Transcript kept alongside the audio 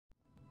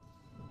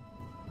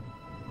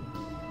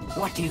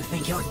What do you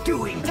think you're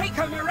doing? Take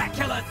her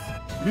miraculous!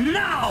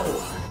 Now!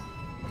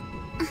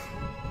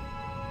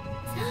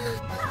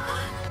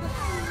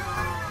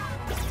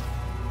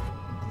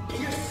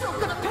 You're so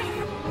gonna pay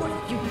for what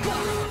have you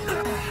done?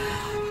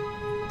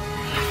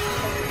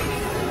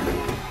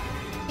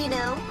 You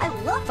know, I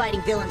love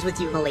fighting villains with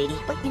you, milady.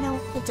 But you know,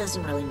 it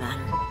doesn't really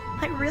matter.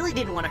 I really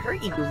didn't want to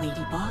hurt you,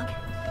 ladybug.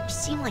 You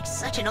seem like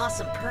such an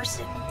awesome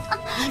person.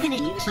 Even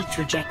if you keep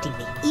rejecting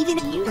me, even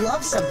if you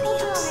love somebody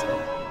else.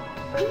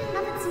 I'm in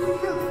love with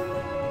someone else.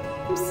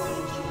 I'm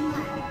sorry, Cat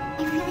Noir.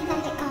 I really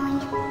gotta get going.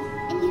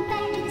 And you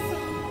better do the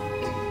same.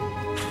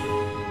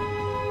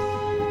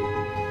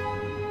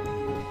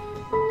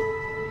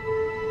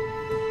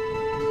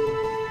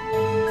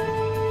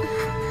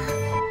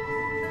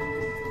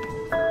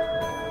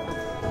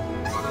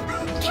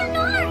 Cat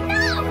Noir,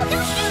 no! Don't do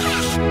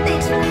that!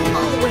 Thanks for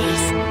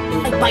always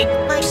being by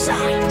my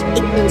side.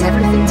 It means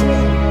everything to me.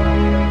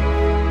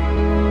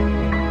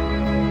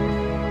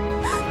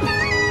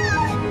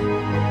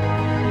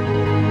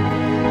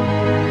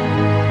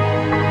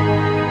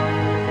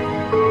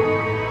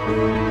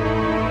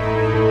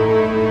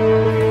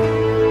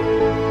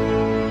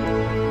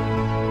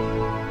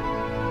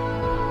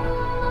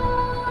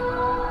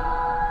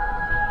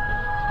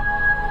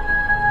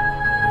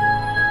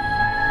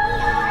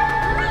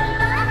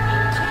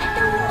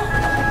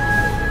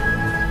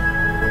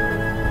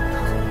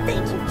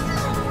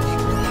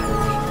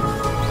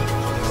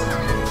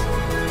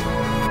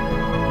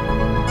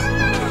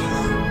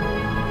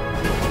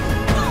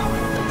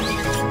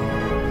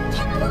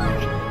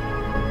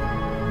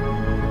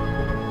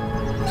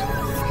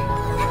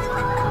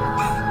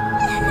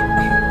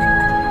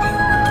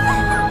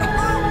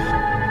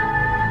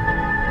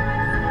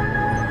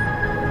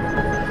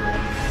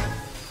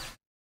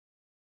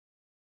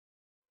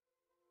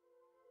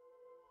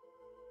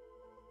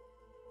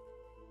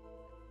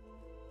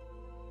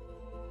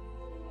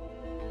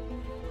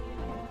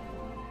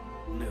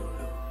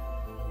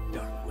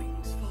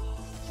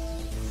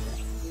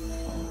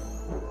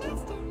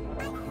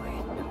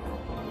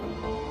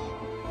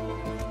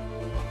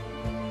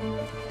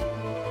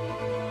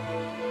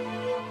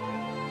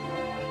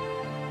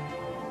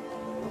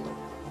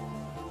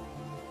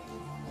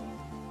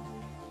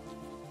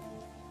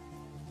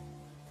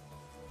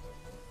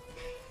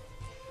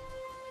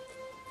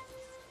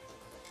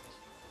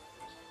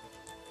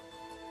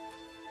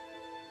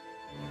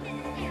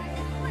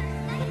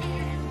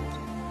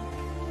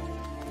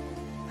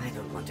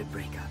 To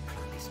break our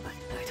promise, but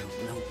I don't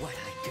know what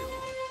I do.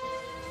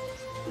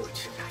 What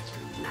should I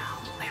do now,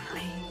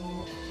 Emily?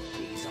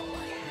 She's all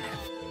I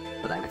have,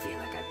 but I feel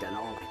like I've done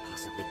all I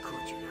possibly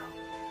could, you know.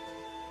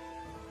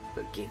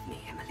 Forgive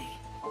me, Emily,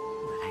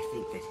 but I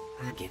think that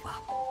I'll give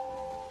up.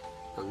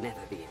 I'll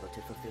never be able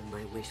to fulfill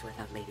my wish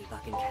without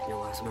Ladybug and Cat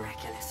Noir's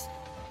miraculous.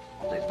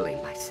 I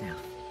blame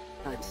myself.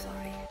 I'm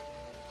sorry.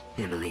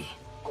 Emily.